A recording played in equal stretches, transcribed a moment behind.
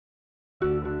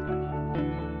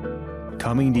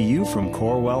coming to you from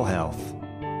Corewell Health.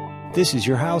 This is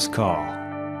your house call.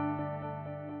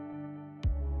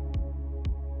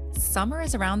 Summer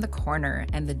is around the corner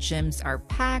and the gyms are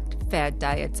packed, fad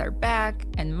diets are back,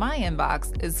 and my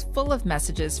inbox is full of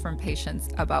messages from patients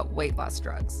about weight loss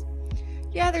drugs.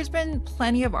 Yeah, there's been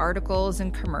plenty of articles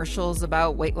and commercials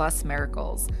about weight loss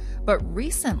miracles, but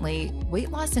recently,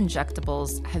 weight loss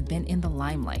injectables have been in the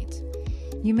limelight.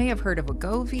 You may have heard of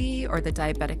Wegovy or the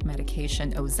diabetic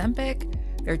medication Ozempic.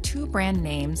 They're two brand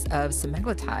names of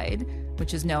semaglutide,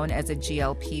 which is known as a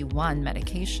GLP-1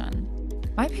 medication.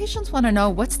 My patients want to know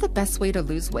what's the best way to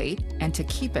lose weight and to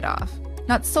keep it off,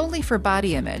 not solely for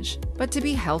body image, but to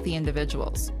be healthy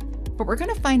individuals. What we're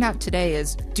going to find out today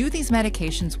is, do these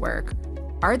medications work?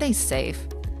 Are they safe?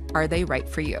 Are they right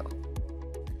for you?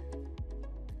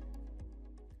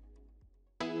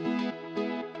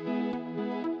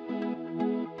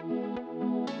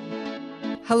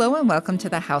 Hello and welcome to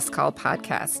the House Call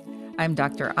podcast. I'm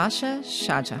Dr. Asha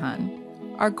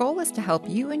Shahjahan. Our goal is to help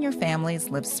you and your families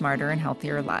live smarter and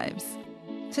healthier lives.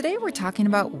 Today we're talking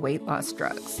about weight loss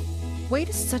drugs. Weight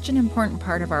is such an important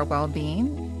part of our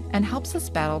well-being and helps us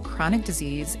battle chronic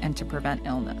disease and to prevent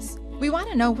illness. We want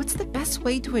to know, what's the best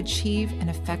way to achieve an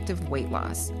effective weight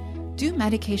loss? Do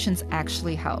medications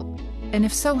actually help? And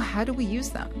if so, how do we use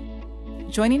them?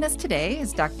 Joining us today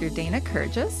is Dr. Dana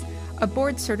Kerges, a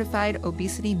board-certified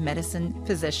obesity medicine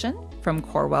physician from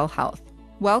Corewell Health.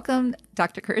 Welcome,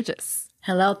 Dr. Kerges.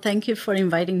 Hello, thank you for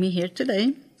inviting me here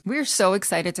today. We're so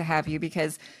excited to have you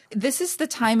because this is the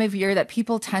time of year that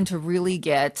people tend to really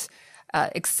get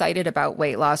excited about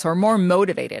weight loss, or more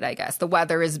motivated, I guess. The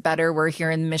weather is better. We're here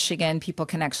in Michigan. People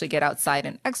can actually get outside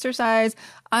and exercise.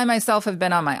 I myself have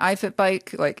been on my iFit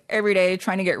bike like every day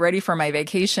trying to get ready for my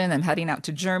vacation. I'm heading out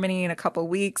to Germany in a couple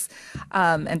weeks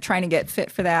and trying to get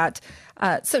fit for that.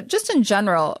 So just in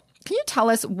general, can you tell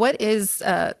us what does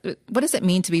it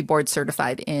mean to be board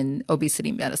certified in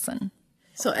obesity medicine?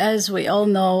 So as we all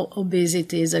know,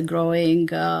 obesity is a growing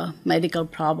medical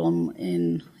problem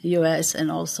in U.S.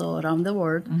 and also around the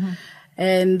world. Mm-hmm.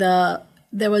 And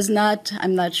there was not,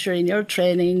 I'm not sure in your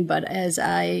training, but as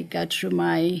I got through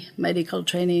my medical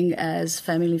training as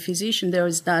family physician, there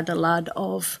was not a lot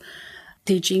of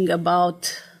teaching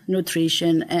about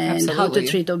nutrition and Absolutely. How to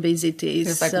treat obesity.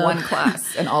 There's like one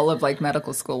class in all of like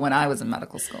medical school when I was in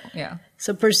medical school. Yeah.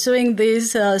 So pursuing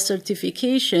these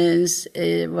certifications,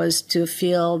 it was to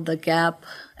fill the gap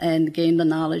and gain the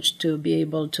knowledge to be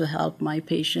able to help my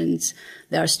patients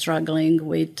that are struggling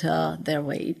with their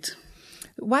weight.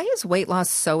 Why is weight loss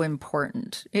so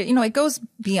important? It goes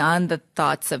beyond the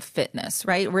thoughts of fitness,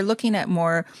 right? We're looking at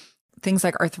more things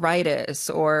like arthritis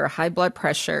or high blood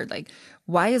pressure. Like,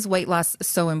 why is weight loss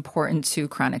so important to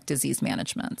chronic disease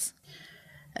management?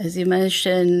 As you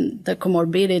mentioned, the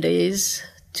comorbidities,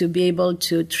 to be able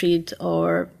to treat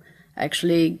or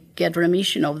actually get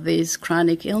remission of these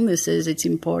chronic illnesses, it's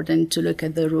important to look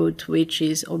at the root, which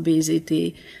is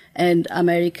obesity. And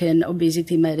American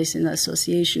Obesity Medicine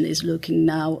Association is looking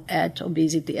now at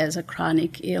obesity as a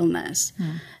chronic illness.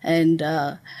 And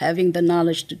having the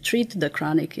knowledge to treat the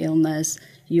chronic illness,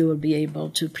 you will be able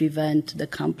to prevent the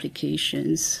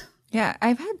complications. Yeah,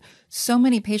 I've had so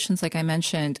many patients, like I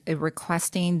mentioned,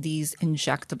 requesting these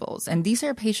injectables. And these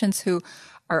are patients who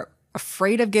are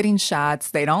afraid of getting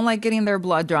shots. They don't like getting their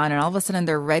blood drawn. And all of a sudden,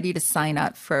 they're ready to sign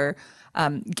up for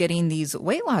getting these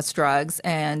weight loss drugs.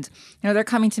 And, they're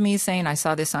coming to me saying, I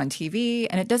saw this on TV.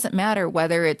 And it doesn't matter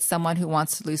whether it's someone who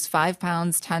wants to lose 5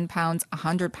 pounds, 10 pounds,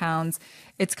 100 pounds.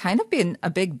 It's kind of been a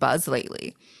big buzz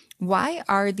lately. Why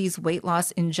are these weight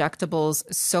loss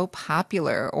injectables so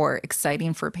popular or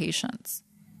exciting for patients?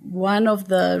 One of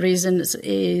the reasons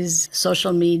is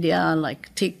social media,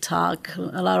 like TikTok.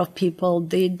 A lot of people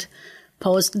did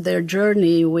post their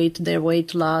journey with their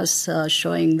weight loss,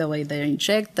 showing the way they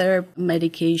inject their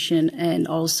medication and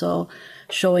also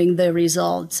showing the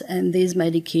results. And these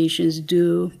medications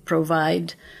do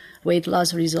provide weight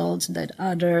loss results that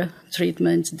other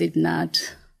treatments did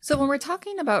not. So when we're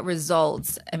talking about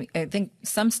results, I think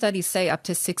some studies say up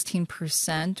to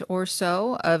 16% or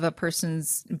so of a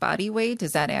person's body weight.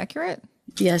 Is that accurate?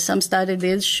 Yes, some study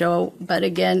did show, but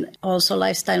again, also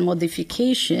lifestyle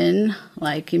modification,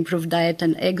 like improved diet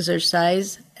and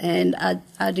exercise, and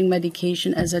adding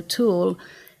medication as a tool,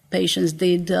 patients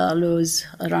did lose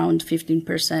around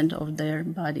 15% of their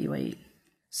body weight.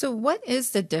 So what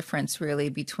is the difference really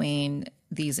between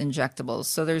these injectables?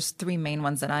 So there's 3 main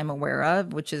ones that I'm aware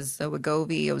of, which is the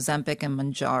Wegovy, Ozempic, and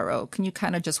Mounjaro. Can you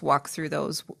kind of just walk through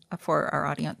those for our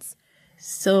audience?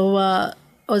 So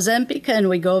Ozempic and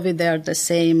Wegovy, they are the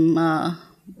same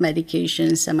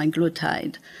medication,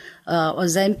 semaglutide.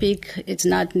 Ozempic, it's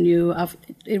not new.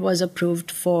 It was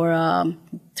approved for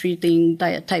treating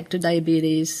type 2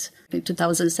 diabetes in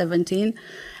 2017.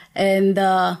 And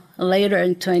later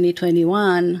in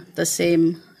 2021, the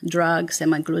same drug,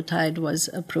 semaglutide, was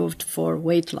approved for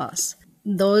weight loss.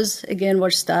 Those, again,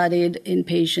 were studied in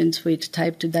patients with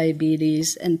type 2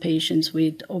 diabetes and patients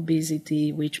with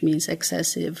obesity, which means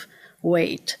excessive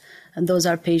weight. And those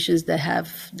are patients that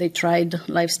they tried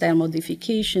lifestyle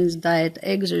modifications, diet,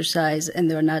 exercise, and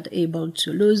they're not able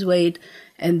to lose weight.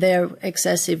 And their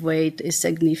excessive weight is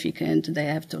significant. They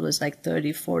have to lose like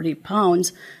 30, 40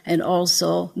 pounds. And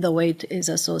also the weight is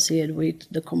associated with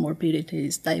the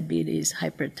comorbidities, diabetes,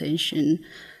 hypertension,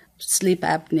 sleep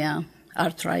apnea,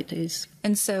 arthritis.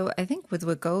 And so I think with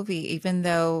Wegovy, even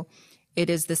though it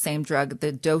is the same drug,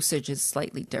 the dosage is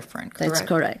slightly different, correct? That's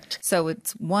correct. So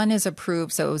one is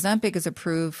approved. So Ozempic is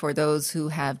approved for those who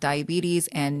have diabetes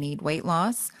and need weight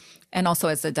loss, and also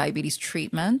as a diabetes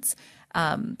treatment.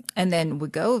 And then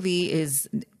Wegovy is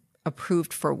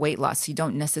approved for weight loss. You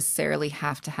don't necessarily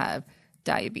have to have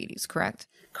diabetes, correct?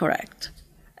 Correct.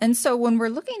 And so when we're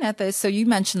looking at this, so you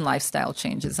mentioned lifestyle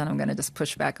changes, and I'm going to just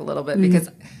push back a little bit because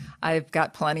I've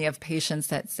got plenty of patients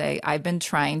that say, I've been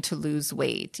trying to lose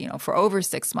weight, for over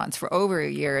 6 months, for over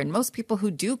a year. And most people who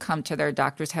do come to their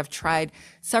doctors have tried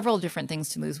several different things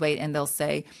to lose weight, and they'll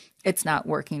say, it's not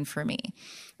working for me.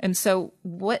 And so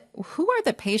who are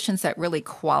the patients that really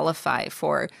qualify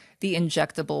for the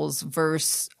injectables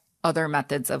versus other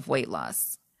methods of weight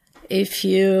loss? If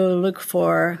you look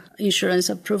for insurance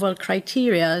approval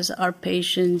criteria, are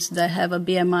patients that have a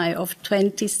BMI of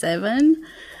 27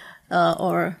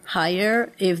 or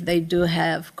higher if they do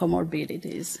have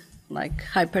comorbidities like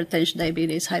hypertension,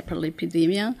 diabetes,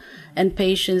 hyperlipidemia, and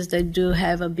patients that do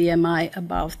have a BMI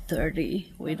above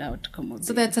 30 without comorbidity.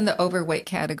 So that's in the overweight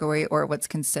category or what's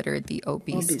considered the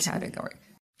obese category.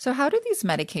 So how do these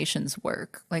medications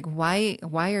work? Like why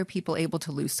are people able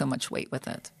to lose so much weight with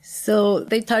it? So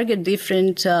they target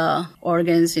different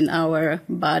organs in our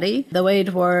body. The way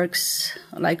it works,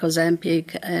 like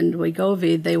Ozempic and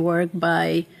Wegovy, they work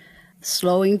by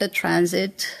slowing the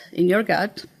transit in your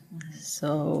gut.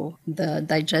 So the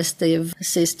digestive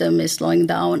system is slowing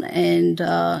down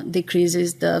and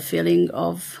decreases the feeling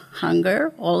of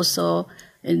hunger. Also,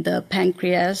 in the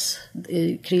pancreas,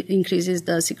 it increases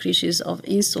the secretions of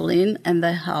insulin, and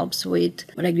that helps with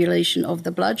regulation of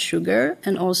the blood sugar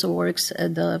and also works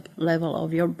at the level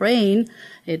of your brain.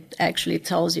 It actually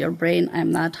tells your brain,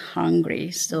 I'm not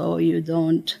hungry, so you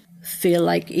don't feel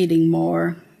like eating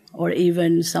more. Or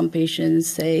even some patients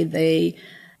say they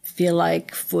feel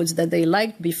like foods that they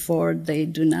liked before, they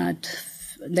are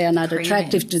not Cravings.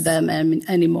 attractive to them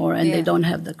anymore, and they don't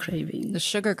have the craving. The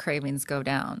sugar cravings go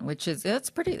down, that's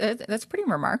pretty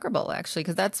remarkable actually,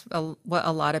 because that's what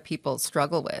a lot of people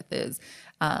struggle with is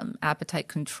appetite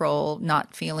control,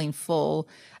 not feeling full,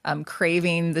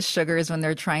 craving the sugars when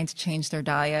they're trying to change their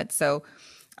diet. So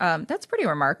that's pretty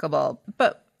remarkable.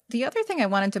 But the other thing I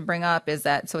wanted to bring up is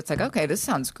that, so it's like, okay, this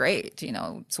sounds great.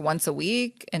 It's once a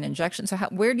week, an injection. So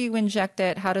where do you inject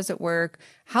it? How does it work?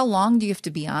 How long do you have to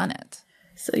be on it?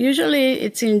 So usually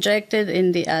it's injected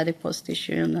in the adipose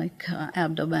tissue, like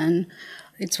abdomen.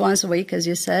 It's once a week, as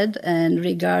you said. And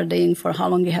regarding for how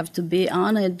long you have to be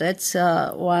on it, that's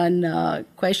one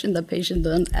question the patient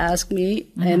don't ask me.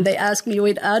 Mm-hmm. And they ask me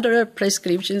with other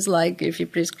prescriptions, like if you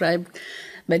prescribe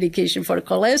medication for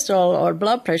cholesterol or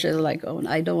blood pressure, like, oh,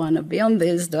 I don't want to be on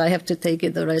this. Do I have to take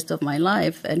it the rest of my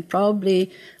life? And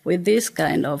probably with this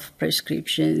kind of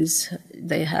prescriptions,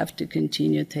 they have to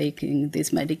continue taking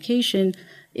this medication.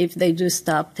 If they do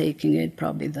stop taking it,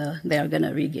 probably they are going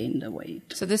to regain the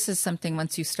weight. So this is something,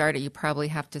 once you start it, you probably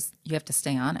have to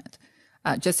stay on it.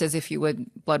 Just as if you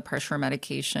would blood pressure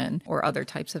medication or other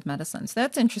types of medicines.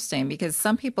 That's interesting because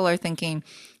some people are thinking,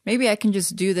 maybe I can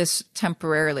just do this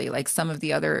temporarily, like some of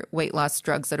the other weight loss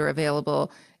drugs that are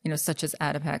available, such as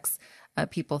Adipex.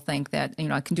 People think that,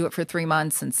 I can do it for 3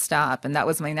 months and stop. And that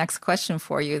was my next question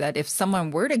for you, that if someone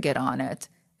were to get on it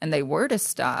and they were to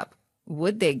stop,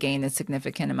 would they gain a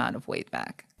significant amount of weight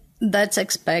back? That's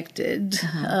expected,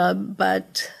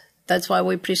 but that's why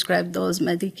we prescribe those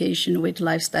medications with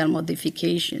lifestyle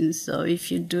modifications. So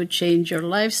if you do change your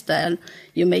lifestyle,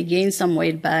 you may gain some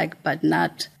weight back, but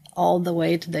not all the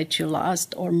weight that you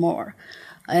lost or more.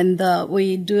 And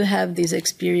we do have this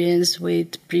experience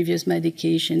with previous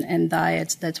medication and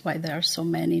diets. That's why there are so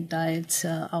many diets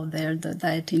out there. The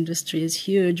diet industry is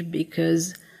huge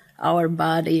because our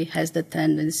body has the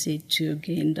tendency to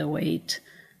gain the weight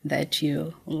that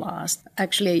you lost.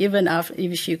 Actually, even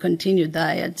if you continue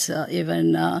diets,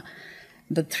 even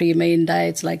the three main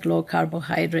diets like low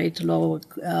carbohydrate, low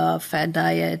fat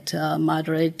diet,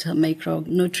 moderate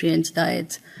macronutrients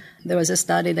diet. There was a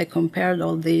study that compared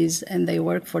all these, and they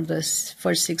worked for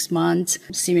 6 months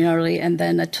similarly, and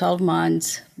then at 12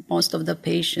 months, most of the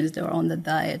patients that were on the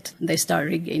diet, they start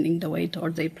regaining the weight or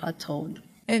they plateaued.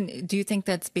 And do you think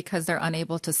that's because they're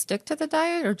unable to stick to the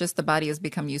diet, or just the body has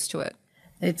become used to it?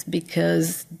 It's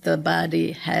because the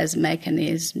body has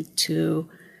mechanism to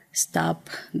stop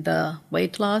the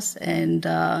weight loss, and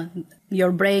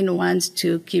your brain wants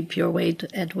to keep your weight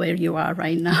at where you are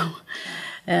right now.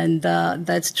 And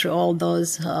that's through all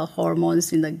those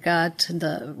hormones in the gut.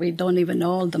 We don't even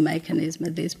know all the mechanism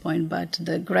at this point, but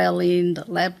the ghrelin, the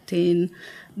leptin,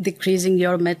 decreasing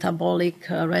your metabolic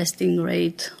resting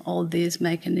rate, all these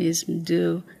mechanisms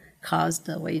do cause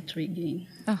the weight regain.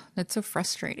 Oh, that's so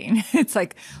frustrating. It's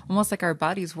like almost like our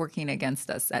body's working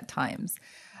against us at times.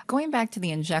 Going back to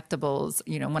the injectables,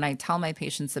 when I tell my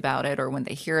patients about it, or when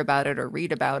they hear about it or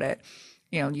read about it,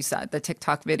 you saw the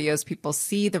TikTok videos, people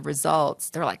see the results.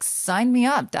 They're like, sign me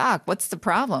up, doc. What's the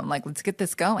problem? Like, let's get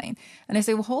this going. And I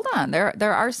say, well, hold on.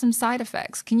 There are some side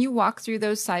effects. Can you walk through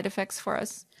those side effects for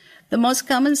us? The most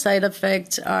common side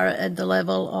effects are at the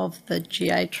level of the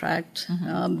GI tract,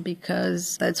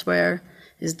 because that's where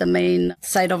is the main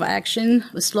site of action.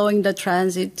 Slowing the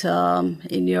transit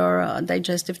in your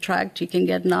digestive tract, you can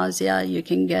get nausea, you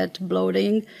can get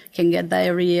bloating, you can get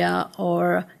diarrhea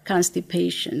or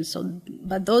constipation.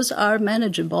 But those are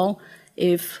manageable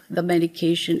if the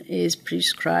medication is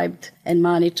prescribed and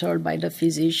monitored by the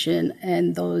physician,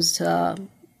 and those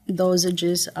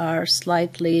dosages are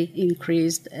slightly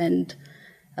increased, and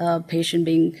patient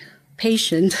being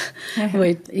patient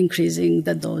with increasing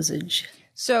the dosage.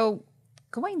 So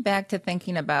going back to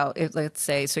thinking about it, let's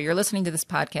say, so you're listening to this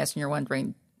podcast and you're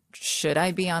wondering, should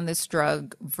I be on this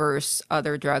drug versus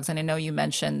other drugs? And I know you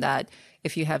mentioned that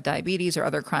if you have diabetes or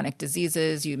other chronic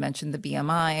diseases, you mentioned the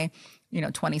BMI,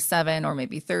 27 or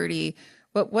maybe 30.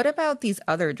 But what about these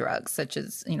other drugs, such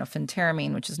as,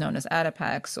 phentermine, which is known as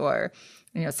Adipex, or,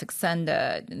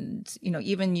 Saxenda, and,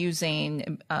 even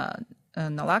using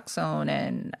naloxone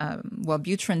and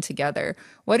Wellbutrin together?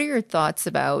 What are your thoughts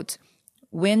about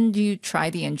when do you try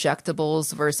the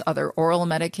injectables versus other oral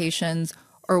medications,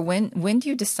 or when do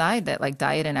you decide that like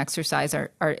diet and exercise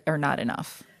are not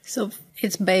enough? So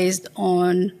it's based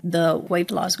on the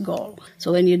weight loss goal.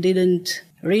 So when you didn't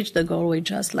reach the goal with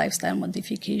just lifestyle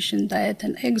modification, diet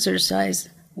and exercise,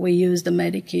 we use the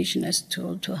medication as a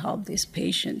tool to help these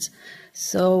patients.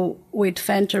 So with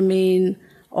phentermine,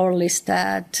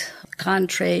 orlistat,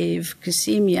 Contrave,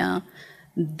 Qsymia,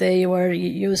 they were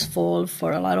useful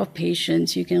for a lot of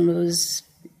patients. You can lose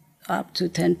up to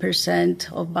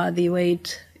 10% of body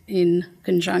weight in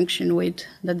conjunction with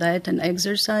the diet and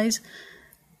exercise.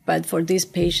 But for these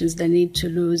patients, they need to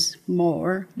lose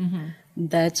more.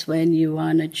 That's when you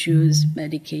want to choose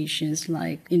medications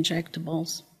like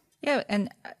injectables. Yeah, and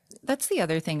that's the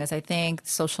other thing is I think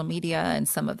social media and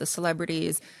some of the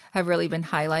celebrities have really been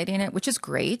highlighting it, which is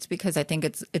great because I think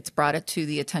it's brought it to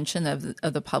the attention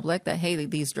of the public that, hey,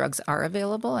 these drugs are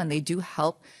available and they do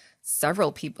help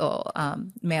several people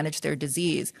manage their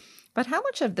disease. But how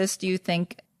much of this do you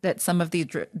think that some of these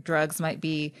drugs might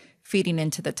be feeding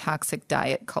into the toxic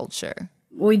diet culture?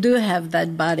 We do have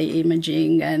that body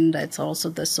imaging, and that's also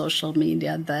the social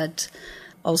media that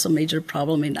also major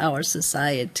problem in our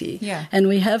society. Yeah. And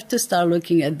we have to start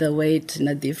looking at the weight in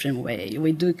a different way.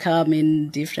 We do come in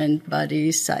different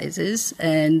body sizes,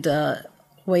 and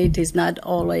weight is not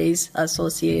always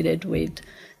associated with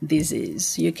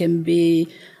disease. You can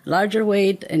be larger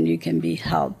weight and you can be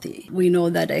healthy. We know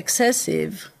that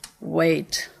excessive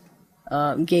weight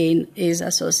gain is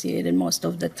associated most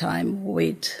of the time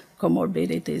with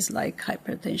comorbidities like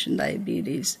hypertension,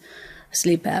 diabetes,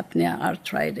 sleep apnea,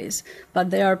 arthritis.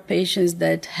 But there are patients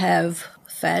that have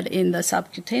fat in the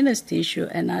subcutaneous tissue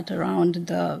and not around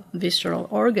the visceral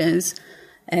organs,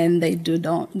 and they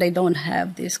don't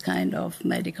have this kind of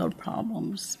medical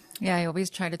problems. Yeah, I always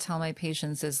try to tell my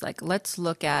patients is like, let's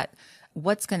look at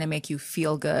what's going to make you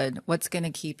feel good, what's going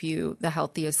to keep you the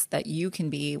healthiest that you can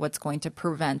be, what's going to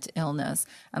prevent illness,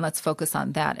 and let's focus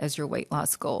on that as your weight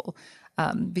loss goal.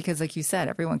 Because like you said,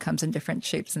 everyone comes in different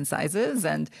shapes and sizes,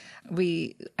 and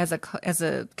we as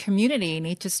a community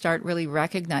need to start really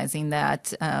recognizing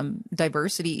that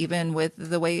diversity, even with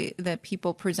the way that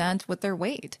people present with their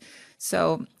weight.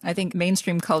 So I think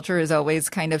mainstream culture has always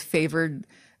kind of favored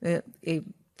a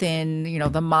thin,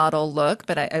 the model look.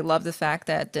 But I love the fact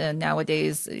that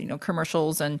nowadays,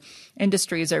 commercials and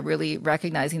industries are really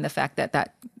recognizing the fact that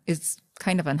that is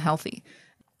kind of unhealthy.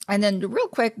 And then real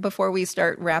quick, before we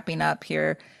start wrapping up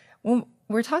here, when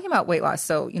We're talking about weight loss.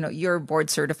 So, you're board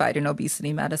certified in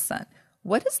obesity medicine.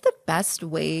 What is the best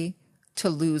way to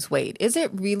lose weight? Is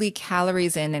it really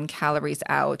calories in and calories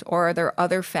out, or are there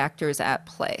other factors at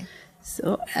play?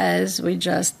 So as we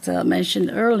just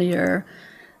mentioned earlier,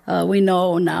 we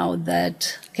know now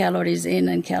that calories in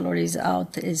and calories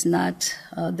out is not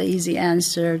the easy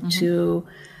answer to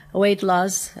weight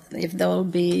loss. If that will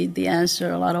be the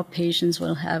answer, a lot of patients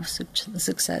will have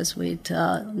success with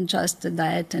just the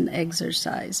diet and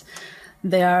exercise.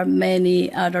 There are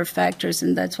many other factors,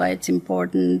 and that's why it's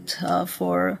important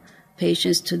for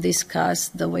patients to discuss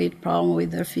the weight problem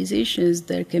with their physicians.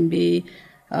 There can be,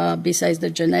 besides the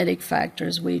genetic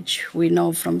factors, which we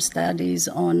know from studies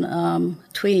on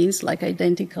twins, like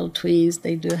identical twins,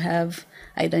 they do have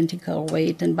identical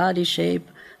weight and body shape.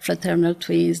 Fraternal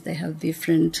twins, they have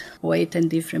different weight and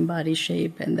different body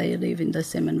shape, and they live in the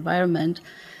same environment.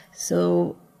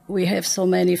 So we have so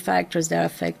many factors that are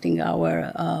affecting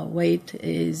our weight.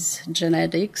 Is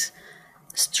genetics,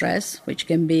 stress, which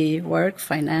can be work,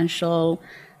 financial,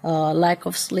 lack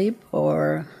of sleep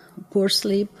or poor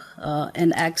sleep,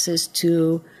 and access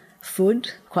to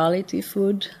food, quality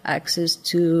food, access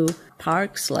to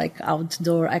parks like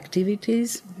outdoor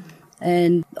activities.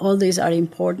 And all these are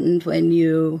important when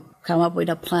you come up with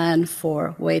a plan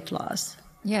for weight loss.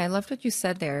 Yeah, I loved what you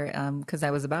said there, because I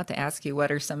was about to ask you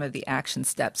what are some of the action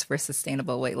steps for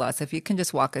sustainable weight loss. If you can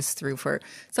just walk us through for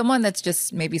someone that's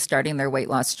just maybe starting their weight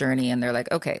loss journey and they're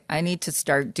like, okay, I need to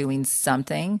start doing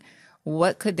something.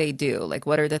 What could they do? Like,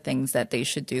 what are the things that they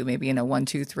should do, maybe in a 1,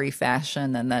 2, 3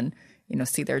 fashion, and then,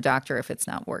 see their doctor if it's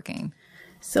not working?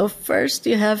 So first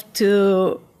you have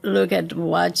to look at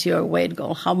what's your weight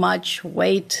goal, how much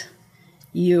weight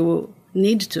you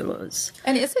need to lose.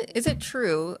 And is it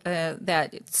true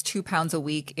that it's 2 pounds a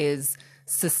week is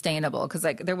sustainable? Because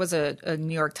there was a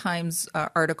New York Times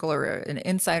article or an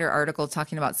Insider article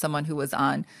talking about someone who was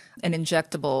on an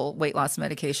injectable weight loss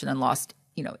medication and lost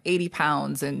 80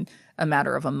 pounds in a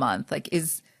matter of a month.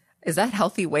 Is that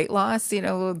healthy weight loss?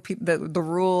 The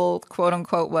rule, quote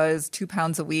unquote, was 2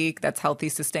 pounds a week. That's healthy,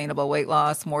 sustainable weight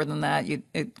loss. More than that,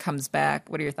 it comes back.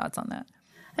 What are your thoughts on that?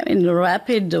 I mean,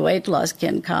 rapid weight loss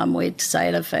can come with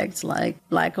side effects like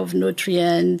lack of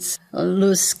nutrients,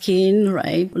 loose skin,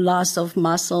 right? Loss of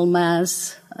muscle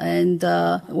mass. And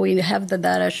we have the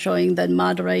data showing that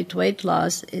moderate weight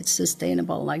loss, it's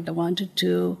sustainable, like the 1 to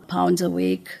 2 pounds a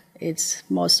week. It's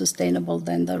more sustainable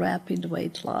than the rapid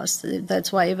weight loss.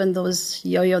 That's why even those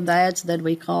yo-yo diets that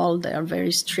we call, they are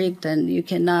very strict and you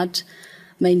cannot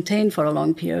maintain for a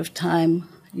long period of time.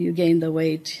 You gain the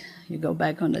weight, you go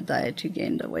back on the diet, you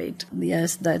gain the weight.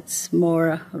 Yes, that's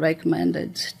more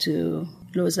recommended to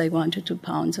lose like 1 to 2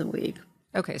 pounds a week.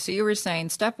 Okay, so you were saying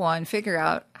step 1, figure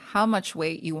out how much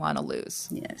weight you want to lose.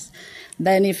 Yes.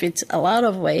 Then if it's a lot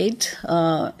of weight,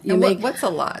 what's a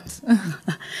lot?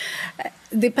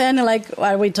 Depending,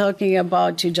 are we talking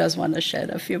about you just want to shed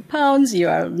a few pounds, you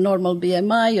are normal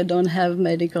BMI, you don't have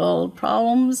medical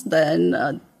problems,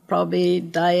 then probably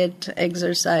diet,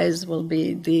 exercise will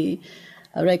be the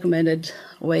recommended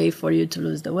way for you to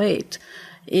lose the weight.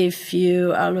 If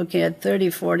you are looking at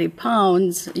 30, 40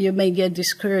 pounds, you may get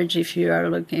discouraged if you are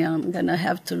looking, I'm going to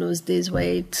have to lose this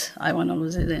weight. I want to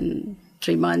lose it in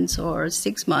 3 months or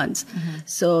 6 months. Mm-hmm.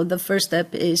 So the first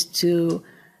step is to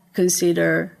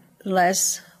consider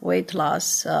less weight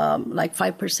loss, like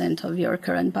 5% of your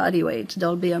current body weight.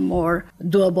 There'll be a more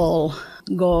doable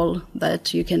goal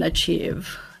that you can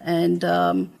achieve. And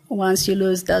once you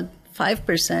lose that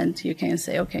 5%, you can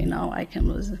say, okay, now I can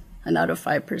lose another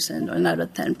 5% or another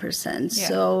 10%. Yeah.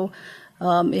 So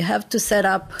you have to set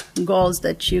up goals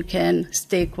that you can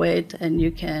stick with and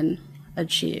you can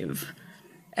achieve.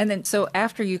 And then, so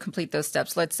after you complete those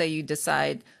steps, let's say you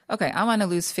decide, okay, I want to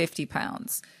lose 50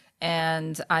 pounds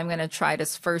and I'm going to try to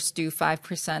first do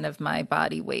 5% of my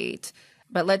body weight.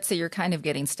 But let's say you're kind of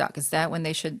getting stuck. Is that when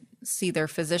they should see their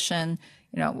physician?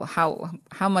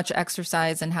 How much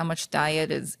exercise and how much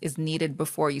diet is needed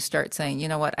before you start saying, you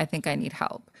know what, I think I need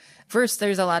help. First,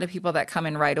 there's a lot of people that come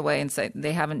in right away and say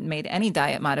they haven't made any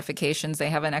diet modifications, they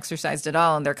haven't exercised at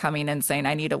all, and they're coming in saying,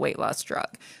 I need a weight loss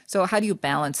drug. So how do you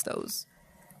balance those?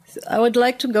 I would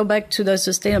like to go back to the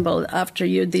sustainable. After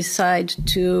you decide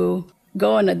to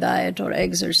go on a diet or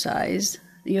exercise,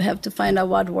 you have to find out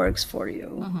what works for you,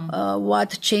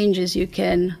 what changes you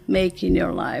can make in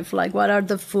your life, like what are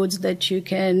the foods that you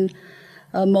can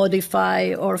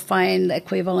modify or find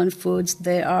equivalent foods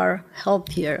that are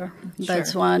healthier. Sure.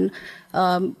 That's one.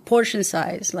 Portion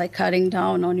size, like cutting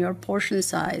down on your portion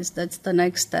size, that's the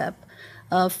next step.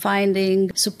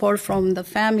 Finding support from the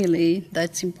family,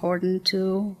 that's important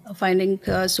too. Finding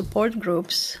support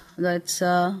groups, that's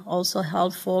also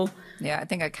helpful. Yeah, I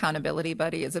think accountability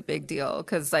buddy is a big deal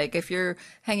because, like, if you're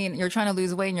trying to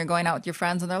lose weight and you're going out with your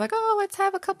friends and they're like, oh, let's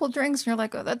have a couple drinks. And you're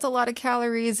like, oh, that's a lot of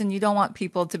calories. And you don't want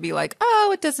people to be like,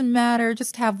 oh, it doesn't matter.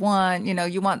 Just have one. You know,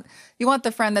 you want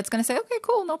the friend that's going to say, okay,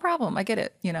 cool, no problem. I get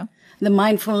it, you know. The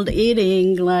mindful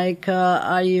eating, like,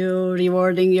 are you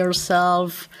rewarding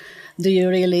yourself? Do you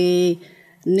really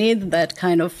need that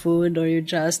kind of food, or you're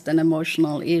just an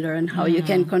emotional eater? And how you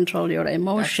can control your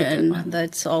emotion.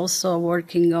 That's also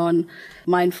working on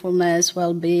mindfulness,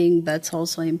 well-being. That's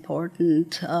also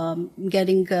important.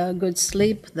 Getting good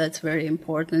sleep, that's very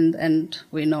important. And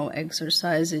we know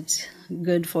exercise, it's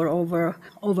good for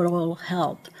overall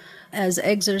health. As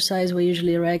exercise, we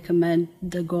usually recommend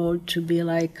the goal to be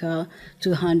like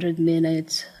 200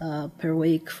 minutes per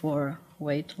week for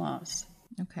weight loss.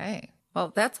 Okay.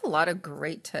 Well, that's a lot of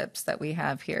great tips that we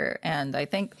have here. And I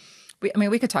think,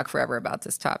 we could talk forever about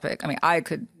this topic. I mean, I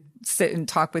could sit and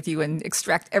talk with you and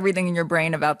extract everything in your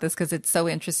brain about this because it's so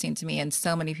interesting to me and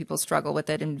so many people struggle with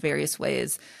it in various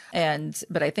ways.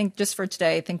 But I think just for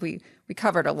today, I think we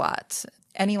covered a lot.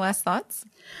 Any last thoughts?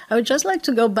 I would just like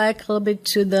to go back a little bit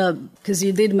to because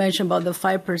you did mention about the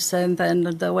 5% and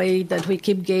the way that we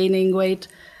keep gaining weight.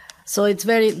 So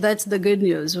that's the good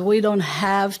news. We don't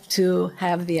have to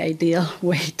have the ideal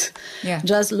weight. Yeah.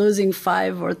 Just losing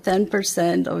 5 or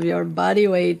 10% of your body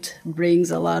weight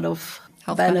brings a lot of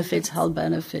health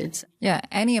benefits. Yeah,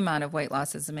 any amount of weight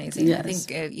loss is amazing. Yes. I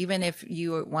think even if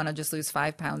you want to just lose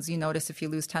 5 pounds, you notice if you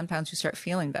lose 10 pounds, you start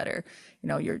feeling better. You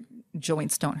know, your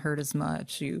joints don't hurt as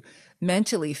much. You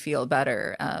mentally feel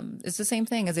better. It's the same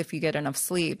thing as if you get enough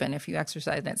sleep and if you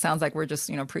exercise. And it sounds like we're just,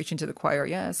 preaching to the choir.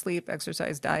 Yeah, sleep,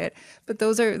 exercise, diet. But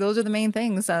those are the main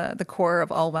things, the core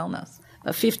of all wellness.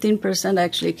 15%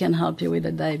 actually can help you with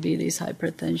the diabetes,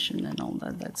 hypertension, and all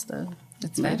that. That's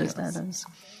latest status.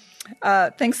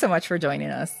 Thanks so much for joining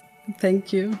us.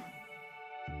 Thank you.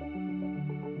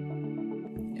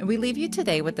 We leave you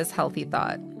today with this healthy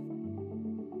thought.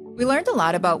 We learned a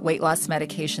lot about weight loss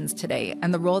medications today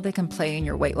and the role they can play in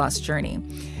your weight loss journey.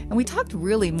 And we talked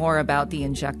really more about the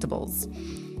injectables.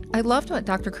 I loved what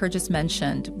Dr. Kerges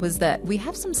mentioned was that we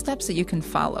have some steps that you can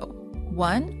follow.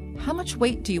 1, how much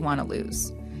weight do you want to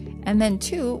lose? And then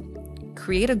 2,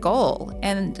 create a goal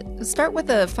and start with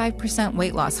a 5%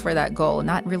 weight loss for that goal,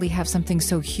 not really have something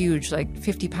so huge like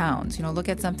 50 pounds. Look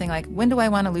at something like, when do I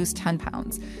want to lose 10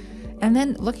 pounds? And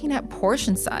then looking at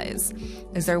portion size.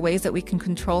 Is there ways that we can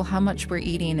control how much we're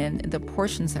eating and the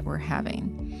portions that we're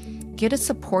having? Get a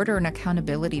supporter and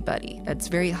accountability buddy. That's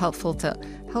very helpful to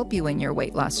help you in your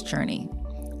weight loss journey.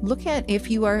 Look at if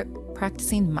you are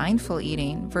practicing mindful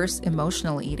eating versus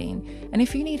emotional eating. And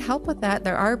if you need help with that,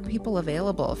 there are people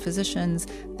available, physicians,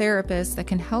 therapists that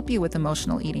can help you with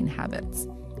emotional eating habits.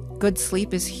 Good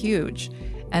sleep is huge.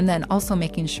 And then also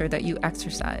making sure that you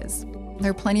exercise. There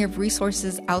are plenty of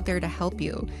resources out there to help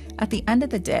you. At the end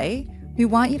of the day, we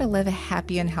want you to live a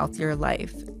happy and healthier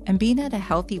life. And being at a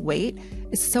healthy weight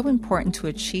is so important to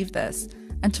achieve this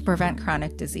and to prevent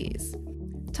chronic disease.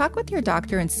 Talk with your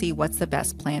doctor and see what's the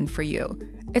best plan for you.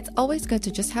 It's always good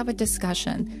to just have a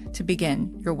discussion to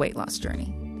begin your weight loss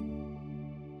journey.